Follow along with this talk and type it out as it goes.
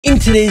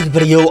today's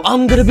video,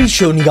 I'm going to be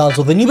showing you guys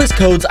all the newest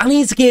codes and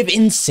these give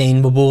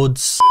insane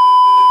rewards.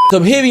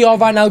 So here we are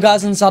right now,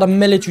 guys, inside of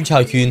Military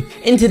Tycoon.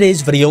 In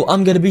today's video,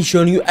 I'm going to be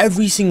showing you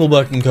every single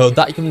working code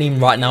that you can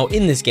name right now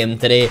in this game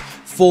today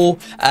for,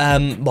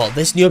 well,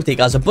 this new update,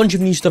 guys. A bunch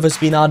of new stuff has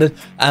been added,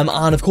 and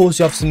of course,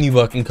 you have some new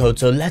working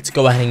codes, so let's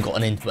go ahead and get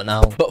on into it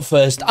now. But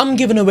first, I'm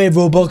giving away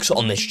Robux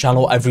on this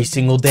channel every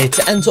single day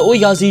to enter. All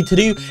you guys need to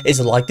do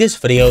is like this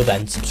video,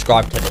 then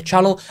subscribe to the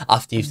channel.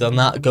 After you've done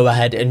that, go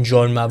ahead and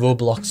join my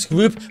Roblox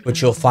group,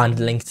 which you'll find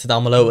linked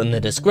down below in the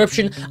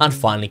description, and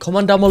finally,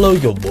 comment down below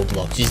your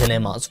Roblox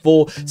username. That's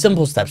 4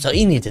 simple steps that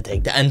you need to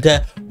take to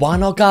enter. Why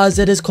not, guys?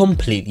 It is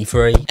completely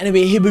free.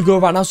 Anyway, here we go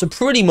right now. So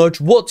pretty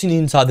much what's new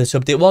inside this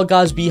update? Well,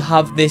 guys, we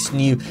have this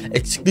new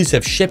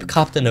exclusive ship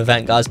captain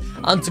event, guys,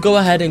 and to go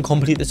ahead and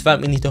complete this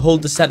event, we need to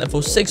hold the center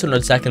for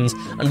 600 seconds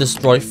and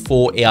destroy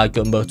 4 AI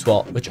gunboats,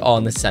 which are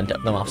in the center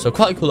of the map. So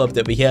quite a cool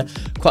update over here.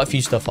 Quite a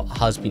few stuff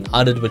has been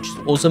added, which is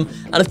awesome.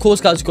 And of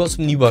course, guys, we've got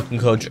some new working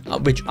codes,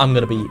 which I'm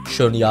going to be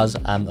showing you guys,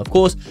 of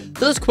course.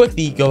 So let's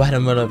quickly go ahead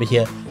and run over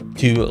here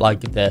to like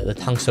the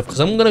tank stuff, because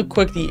I'm gonna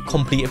quickly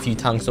complete a few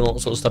tanks and all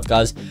sorts of stuff,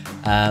 guys.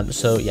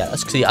 So yeah,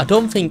 let's see. I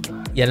don't think,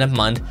 yeah, never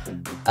mind.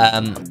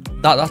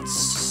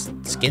 That's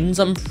skins,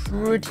 I'm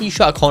pretty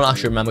sure. I can't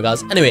actually remember,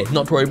 guys. Anyway,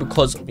 not to worry,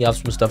 because we have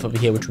some stuff over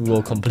here which we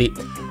will complete.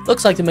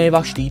 Looks like they may have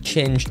actually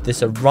changed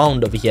this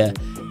around over here.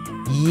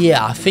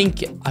 Yeah, I think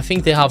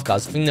they have,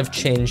 guys. I think they've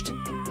changed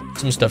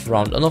some stuff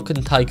around. Unlock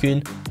in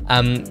Tycoon.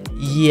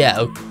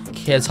 Yeah,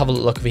 okay, let's have a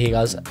look over here,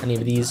 guys. Any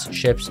of these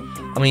ships?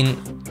 I mean,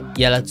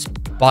 yeah, let's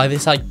buy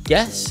this, I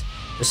guess.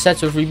 The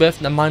sets of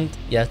rebirth, never mind.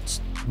 Yeah, let's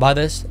buy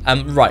this.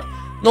 Right,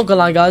 not gonna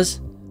lie, guys.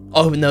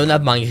 Oh no,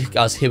 never mind,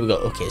 guys. Here we go.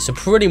 Okay, so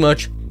pretty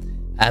much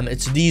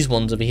it's these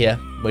ones over here,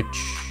 which,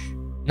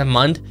 never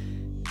mind.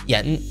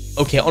 Yeah,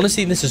 okay,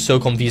 honestly, this is so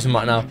confusing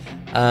right now.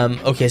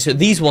 Okay, so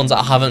these ones that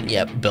I haven't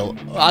yet built,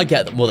 I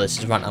get well, this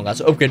is right now, guys.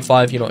 So upgrade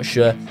 5, you're not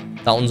sure,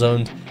 that one's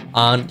owned.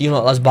 And you know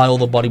what, let's buy all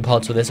the body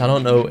parts for this. I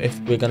don't know if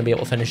we're gonna be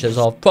able to finish this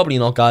off. Probably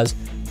not, guys.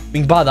 We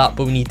can buy that,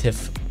 but we need to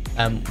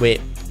wait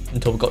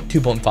until we've got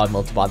 2.5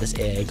 mil to buy this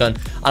AA gun.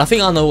 And I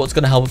think I know what's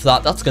going to help with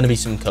that. That's going to be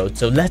some code.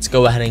 So let's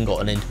go ahead and get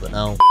on into it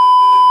now.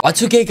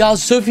 Right, okay,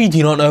 guys, so if you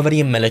do not know already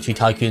in Military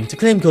Tycoon, to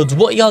claim codes,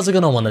 what you guys are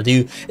going to want to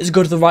do is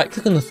go to the right,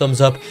 click on the thumbs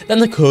up, then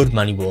the code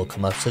menu will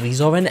come up. So these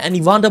are in any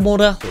random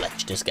order.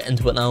 Let's just get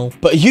into it now.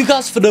 But are you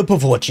guys fed up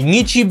of watching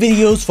YouTube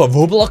videos for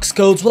Roblox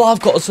codes? Well, I've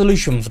got a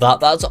solution for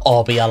that. That's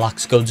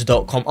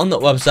rblxcodes.com. On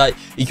that website,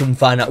 you can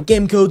find out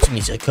game codes,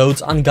 music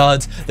codes, and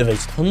guides. There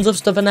is tons of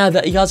stuff in there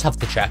that you guys have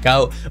to check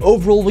out.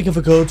 Overall, we give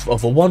a code for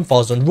over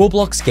 1,000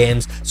 Roblox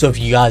games. So if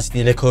you guys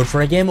need a code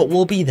for a game, it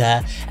will be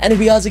there. And if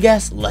you guys are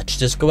guessed, let's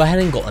just go ahead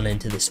and go on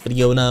into this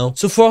video now.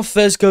 So for our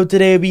first code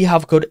today, we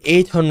have code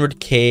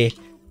 800k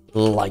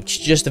likes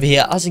just over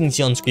here, as you can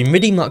see on screen.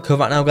 Redeem that code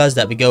right now, guys.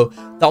 There we go.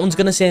 That one's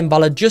gonna say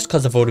invalid just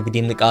because I've already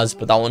redeemed it, guys,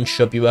 but that one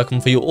should be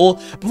working for you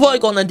all. Before I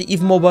go on into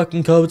even more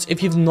working codes,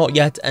 if you've not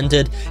yet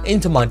entered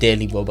into my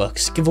daily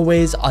Robux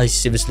giveaways, I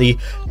seriously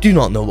do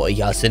not know what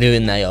you guys are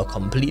doing. They are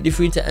completely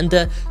free to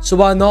enter, so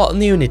why not?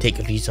 And they only take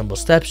a few simple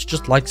steps.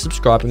 Just like,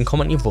 subscribe, and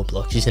comment your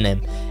Roblox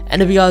username.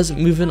 And if you guys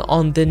moving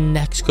on, the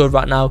next code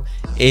right now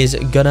is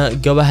gonna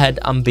go ahead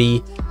and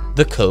be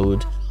the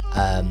code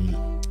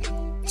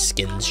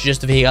skins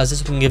just over here, guys.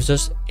 This one gives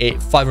us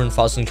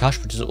 500,000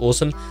 cash, which is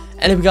awesome.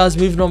 And if you guys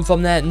moving on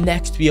from there,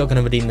 next we are going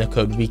to redeem the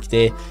code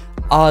weekday,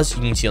 as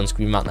you can see on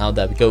screen right now.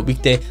 There we go,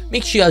 weekday.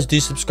 Make sure you guys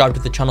do subscribe to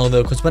the channel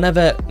though, because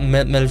whenever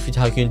Military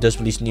Tycoon does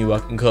release new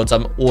working codes,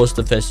 I'm always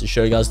the first to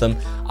show you guys them.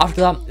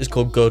 After that is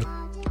called code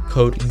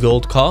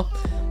gold car.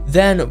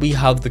 Then we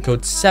have the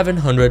code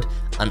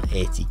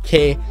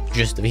 780k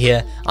just over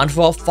here. And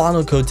for our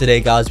final code today,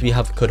 guys, we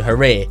have code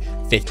hooray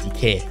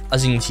 50k,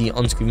 as you can see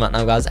on screen right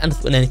now, guys. And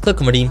then click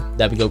on redeem.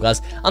 There we go,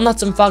 guys. And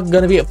that's in fact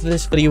going to be it for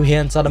this video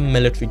here inside of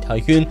Military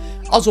Tycoon.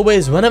 As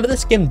always, whenever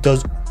this game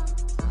does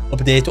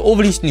update or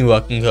release new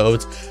working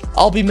codes,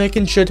 I'll be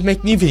making sure to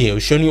make new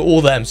videos showing you all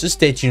them, so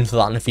stay tuned for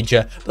that in the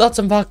future. But that's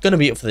in fact going to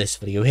be it for this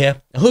video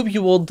here. I hope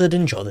you all did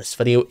enjoy this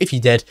video. If you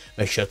did,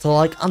 make sure to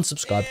like and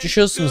subscribe to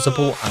show some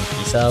support, and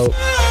peace out.